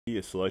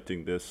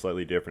Selecting this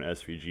slightly different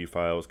SVG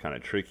file is kind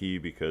of tricky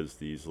because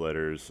these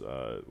letters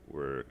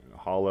were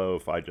hollow.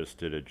 If I just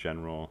did a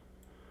general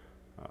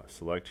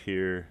select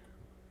here,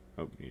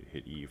 oh, you need to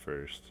hit E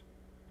first.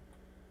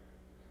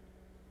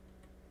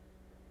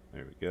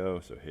 There we go.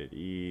 So hit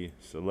E,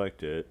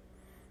 select it.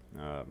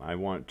 I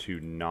want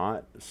to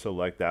not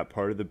select that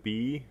part of the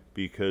B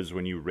because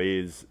when you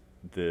raise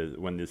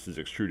when this is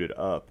extruded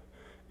up,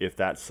 if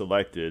that's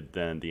selected,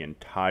 then the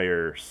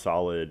entire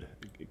solid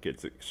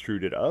gets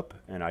extruded up,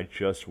 and I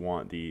just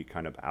want the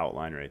kind of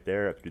outline right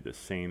there. I have to do the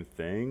same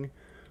thing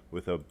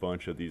with a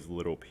bunch of these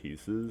little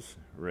pieces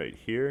right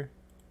here.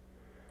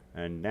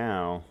 And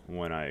now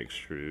when I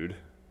extrude,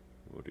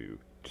 we'll do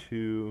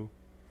 2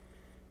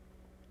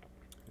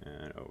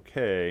 and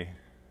OK.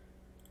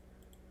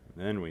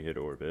 Then we hit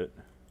orbit.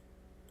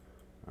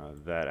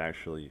 That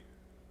actually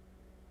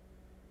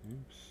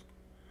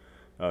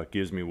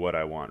gives me what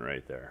I want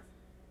right there.